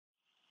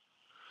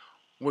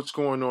What's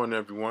going on,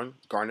 everyone?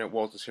 Garnet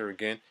Walters here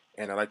again,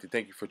 and I'd like to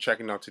thank you for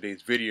checking out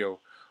today's video.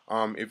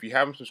 If you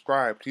haven't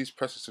subscribed, please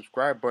press the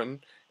subscribe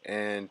button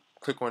and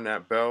click on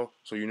that bell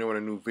so you know when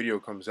a new video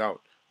comes out.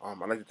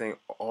 I'd like to thank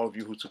all of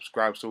you who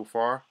subscribed so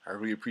far. I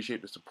really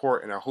appreciate the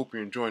support, and I hope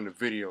you're enjoying the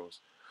videos.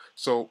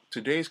 So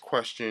today's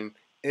question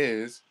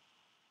is,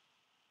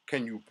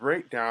 can you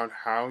break down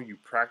how you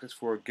practice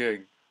for a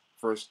gig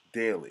versus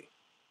daily?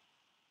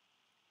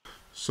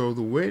 So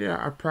the way that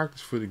I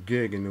practice for the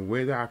gig and the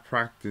way that I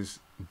practice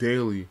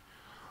daily,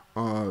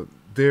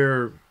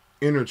 they're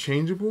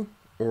interchangeable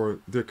or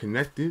they're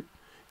connected.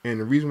 And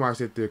the reason why I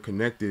said they're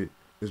connected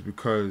is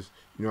because,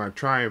 I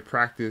try and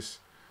practice,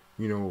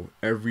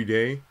 every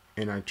day,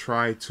 and I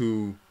try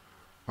to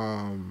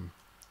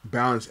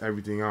balance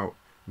everything out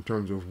in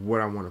terms of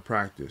what I want to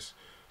practice.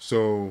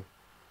 So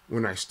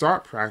when I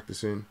start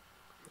practicing,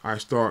 I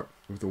start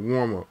with a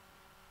warm up.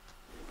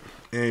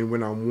 And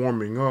when I'm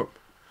warming up,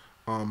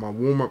 my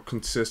warm-up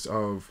consists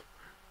of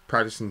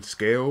practicing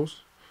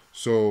scales.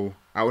 So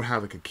I would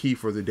have like a key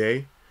for the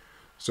day.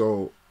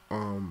 So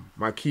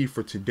my key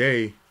for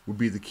today would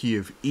be the key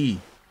of E.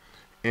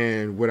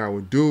 And what I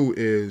would do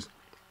is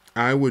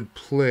I would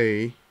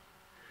play,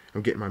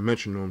 I'm getting my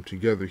metronome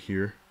together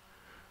here.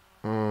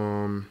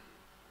 So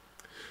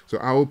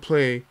I would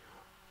play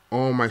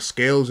all my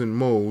scales and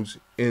modes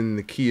in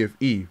the key of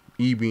E,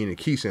 E being the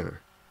key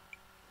center.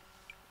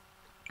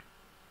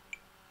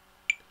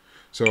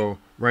 So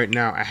right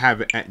now I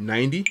have it at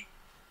 90,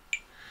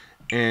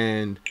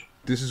 and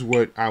this is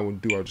what I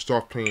would do. I'll just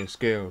start playing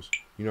scales,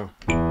 making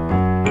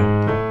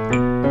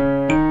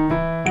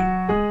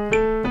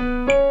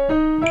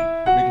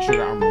sure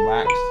that I'm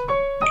relaxed.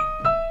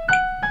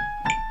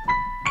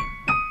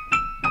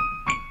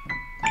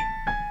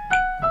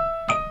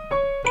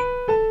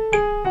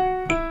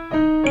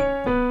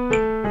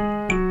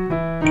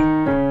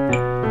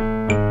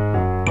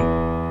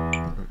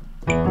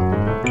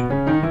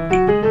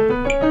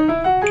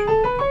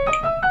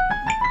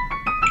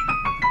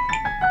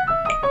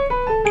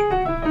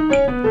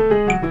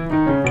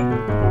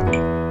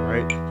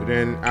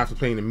 Then after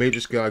playing the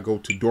major scale, I go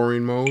to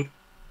Dorian mode.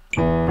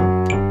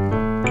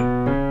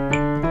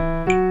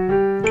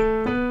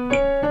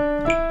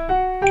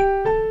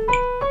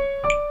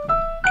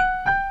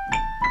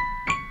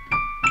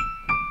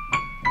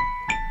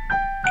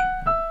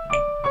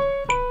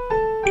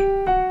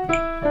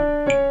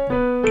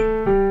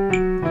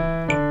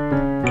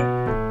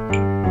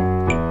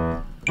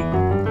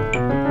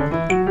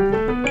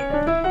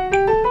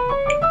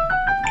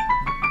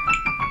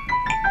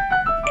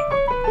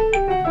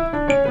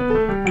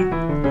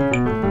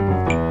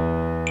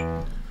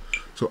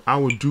 So I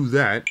would do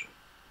that.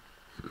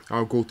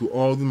 I'll go through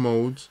all the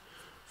modes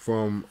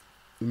from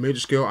the major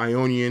scale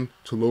Ionian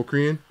to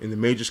Locrian in the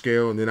major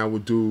scale, and then I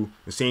would do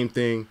the same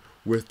thing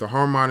with the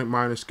harmonic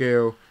minor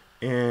scale,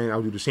 and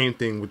I'll do the same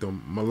thing with the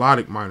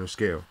melodic minor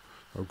scale.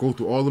 I'll go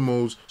through all the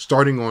modes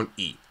starting on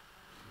E.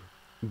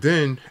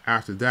 Then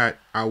after that,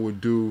 I would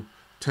do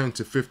 10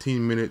 to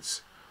 15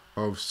 minutes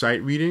of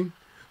sight reading.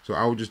 So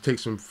I would just take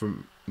some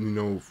from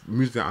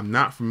music that I'm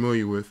not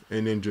familiar with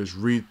and then just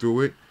read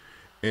through it.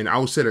 And I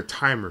would set a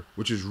timer,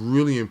 which is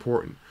really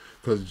important,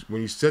 because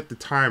when you set the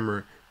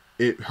timer,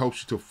 it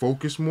helps you to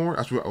focus more.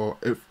 That's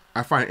what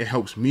I find it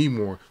helps me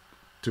more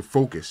to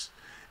focus.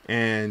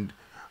 And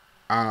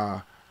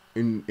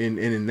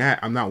in that,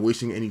 I'm not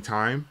wasting any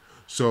time.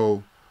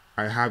 So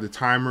I have the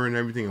timer and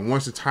everything. And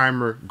once the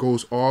timer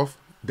goes off,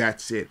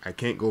 that's it. I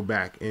can't go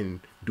back and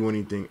do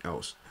anything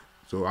else.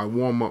 So I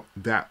warm up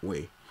that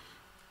way.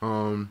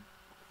 Then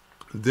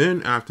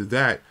after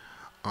that,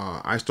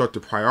 I start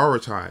to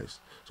prioritize.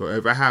 So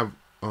if I have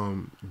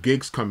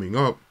gigs coming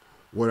up,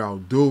 what I'll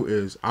do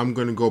is I'm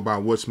going to go by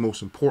what's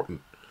most important.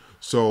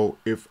 So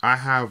if I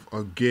have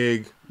a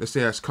gig, let's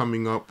say that's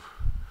coming up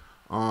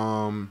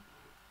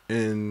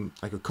in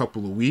like a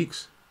couple of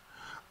weeks,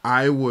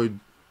 I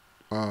would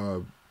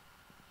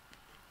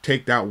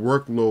take that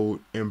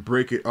workload and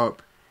break it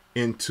up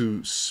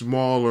into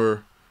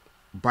smaller,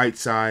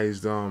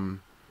 bite-sized,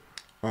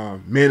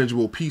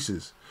 manageable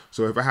pieces.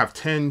 So if I have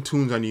 10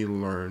 tunes I need to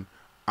learn,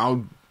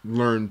 I'll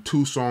learn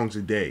 2 songs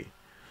a day.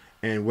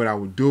 And what I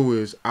would do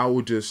is I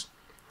would just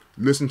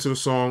listen to the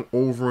song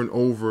over and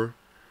over,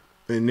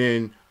 and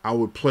then I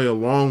would play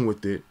along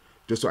with it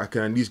just so I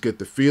can at least get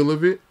the feel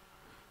of it.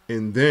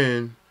 And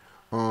then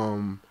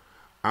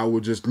I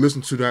would just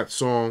listen to that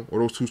song or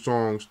those 2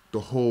 songs the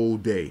whole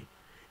day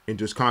and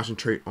just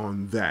concentrate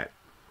on that.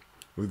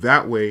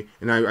 That way,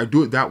 and I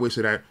do it that way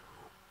so that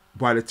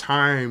by the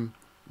time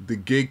the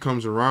gig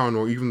comes around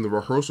or even the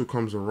rehearsal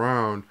comes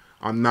around,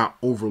 I'm not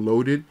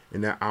overloaded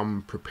and that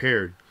I'm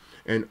prepared.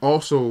 And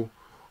also,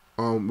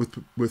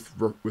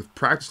 with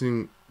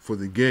practicing for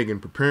the gig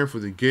and preparing for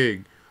the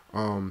gig,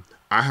 I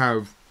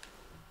have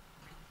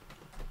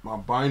my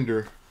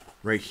binder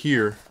right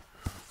here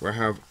where I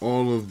have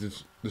all of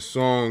the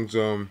songs.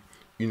 I'm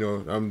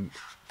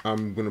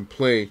gonna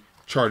play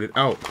charted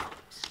out.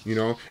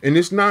 And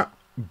it's not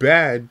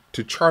bad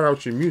to chart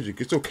out your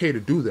music. It's okay to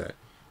do that.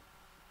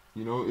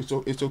 You know,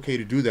 it's okay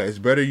to do that. It's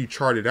better you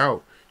chart it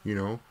out. You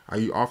know,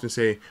 I often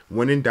say,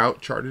 when in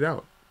doubt, chart it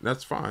out.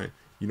 That's fine.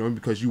 You know,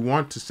 because you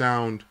want to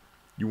sound,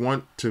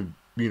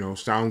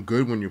 sound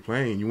good when you're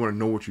playing. You want to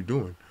know what you're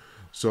doing.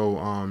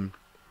 So,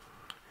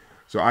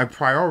 so I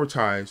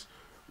prioritize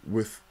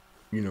with,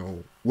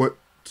 what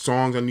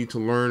songs I need to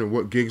learn and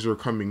what gigs are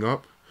coming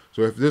up.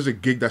 So if there's a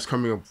gig that's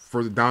coming up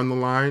further down the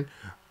line,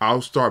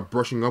 I'll start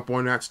brushing up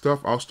on that stuff.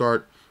 I'll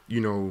start,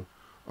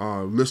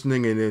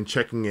 listening and then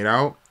checking it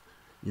out,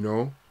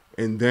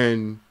 and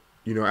then,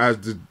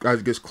 as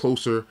it gets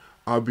closer,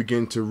 I'll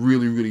begin to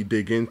really, really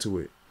dig into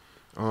it.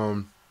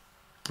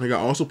 Like I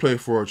also play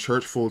for a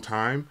church full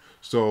time,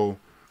 so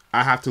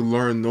I have to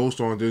learn those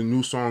songs. There's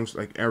new songs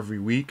like every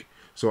week,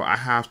 so I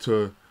have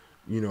to,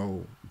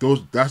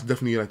 that's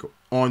definitely like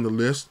on the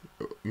list,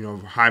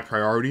 high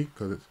priority,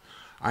 because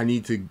I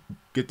need to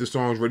get the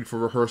songs ready for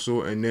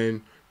rehearsal and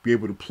then be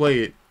able to play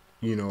it,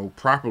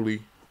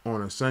 properly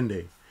on a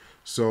Sunday.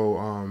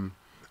 So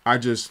I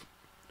just,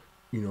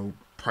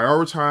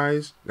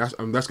 prioritize. That's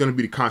going to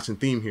be the constant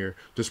theme here.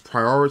 Just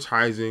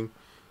prioritizing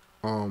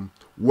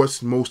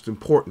what's most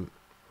important.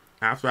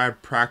 After I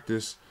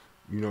practice,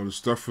 the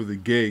stuff for the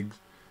gigs,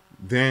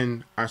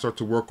 then I start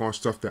to work on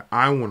stuff that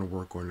I want to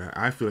work on, that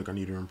I feel like I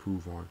need to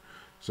improve on.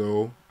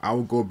 So I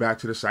will go back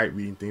to the sight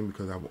reading thing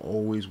because I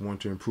always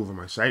want to improve on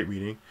my sight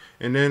reading.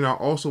 And then I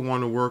also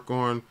want to work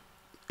on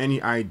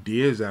any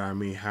ideas that I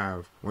may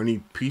have or any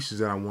pieces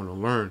that I want to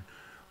learn.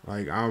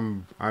 Like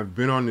I've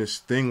been on this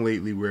thing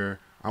lately where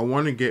I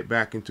want to get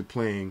back into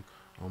playing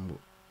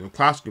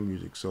classical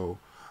music. So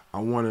I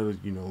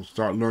want to,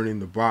 start learning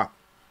the Bach,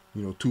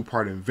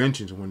 two-part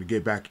inventions. I want to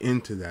get back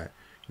into that,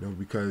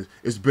 because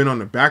it's been on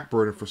the back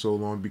burner for so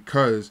long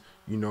because,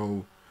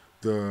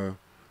 the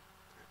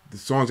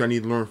songs I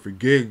need to learn for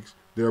gigs,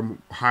 they're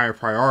higher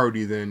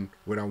priority than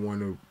what I want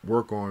to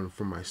work on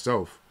for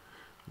myself,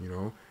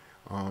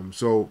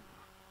 So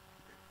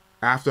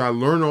after I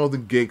learn all the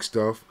gig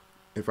stuff,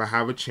 if I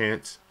have a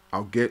chance,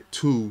 I'll get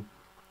to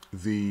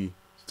the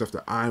stuff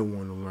that I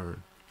want to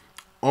learn.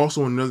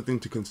 Also, another thing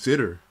to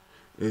consider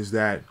is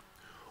that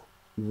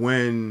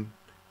when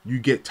you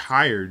get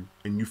tired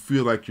and you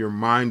feel like your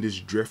mind is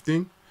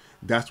drifting,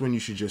 that's when you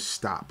should just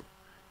stop.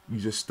 You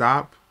just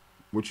stop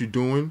what you're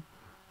doing,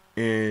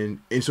 and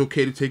it's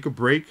okay to take a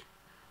break.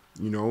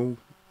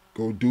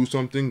 Go do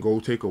something, go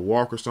take a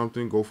walk or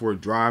something, go for a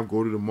drive,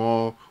 go to the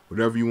mall,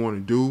 whatever you want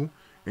to do.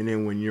 And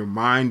then when your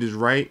mind is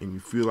right and you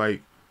feel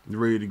like you're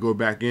ready to go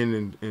back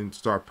in and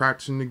start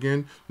practicing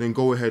again, then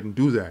go ahead and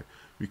do that.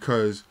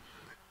 Because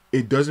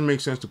it doesn't make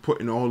sense to put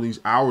in all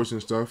these hours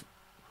and stuff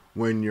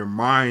when your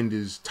mind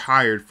is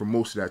tired for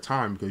most of that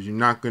time, because you're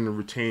not going to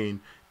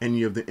retain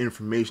any of the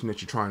information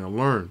that you're trying to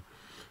learn.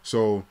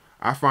 So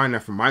I find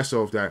that for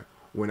myself, that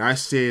when I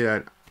see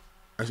that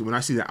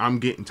I'm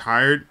getting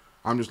tired,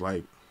 I'm just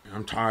like,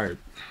 I'm tired.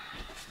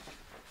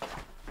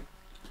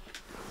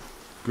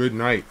 Good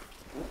night.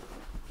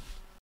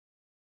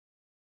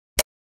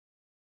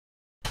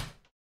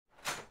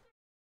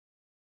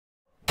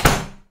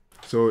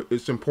 So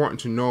it's important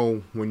to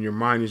know when your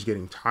mind is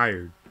getting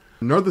tired.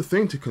 Another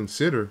thing to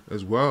consider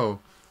as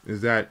well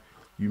is that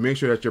you make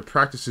sure that your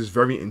practice is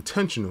very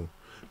intentional,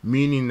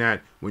 meaning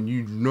that when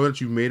you know that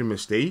you made a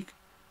mistake,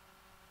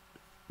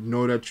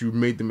 know that you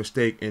made the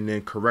mistake and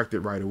then correct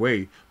it right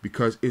away,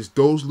 because it's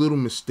those little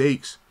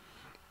mistakes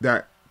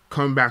that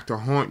come back to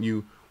haunt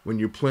you when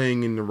you're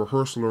playing in the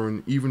rehearsal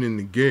or even in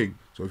the gig.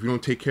 So if you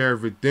don't take care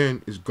of it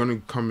then, it's going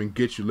to come and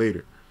get you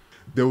later.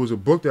 There was a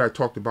book that I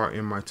talked about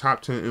in my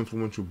top 10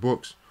 influential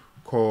books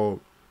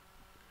called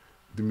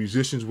The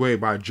Musician's Way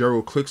by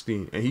Gerald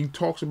Klickstein, and he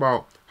talks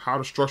about how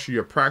to structure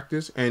your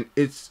practice. And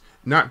it's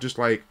not just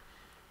like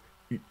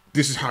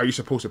this is how you're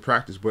supposed to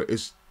practice, but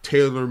it's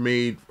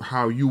tailor-made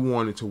how you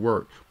want it to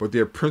work. But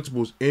there are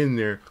principles in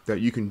there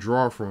that you can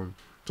draw from.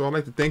 So I'd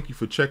like to thank you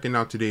for checking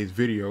out today's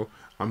video.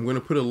 I'm going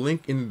to put a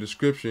link in the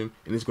description,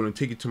 and it's going to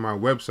take you to my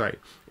website.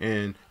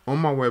 And on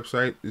my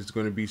website is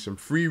going to be some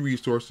free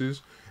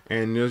resources,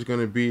 and there's going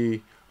to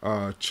be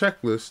a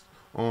checklist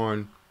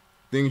on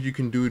things you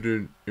can do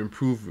to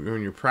improve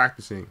on your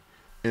practicing.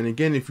 And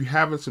again, if you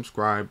haven't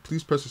subscribed,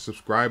 please press the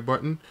subscribe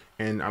button.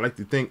 And I'd like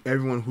to thank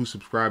everyone who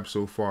subscribed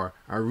so far.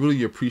 I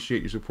really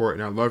appreciate your support,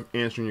 and I love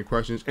answering your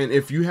questions. And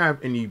if you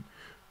have any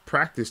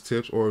practice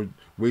tips or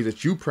ways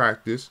that you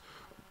practice,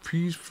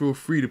 please feel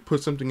free to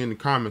put something in the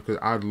comments,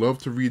 because I'd love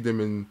to read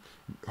them, and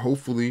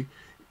hopefully,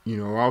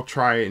 I'll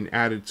try it and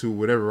add it to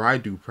whatever I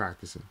do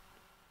practicing.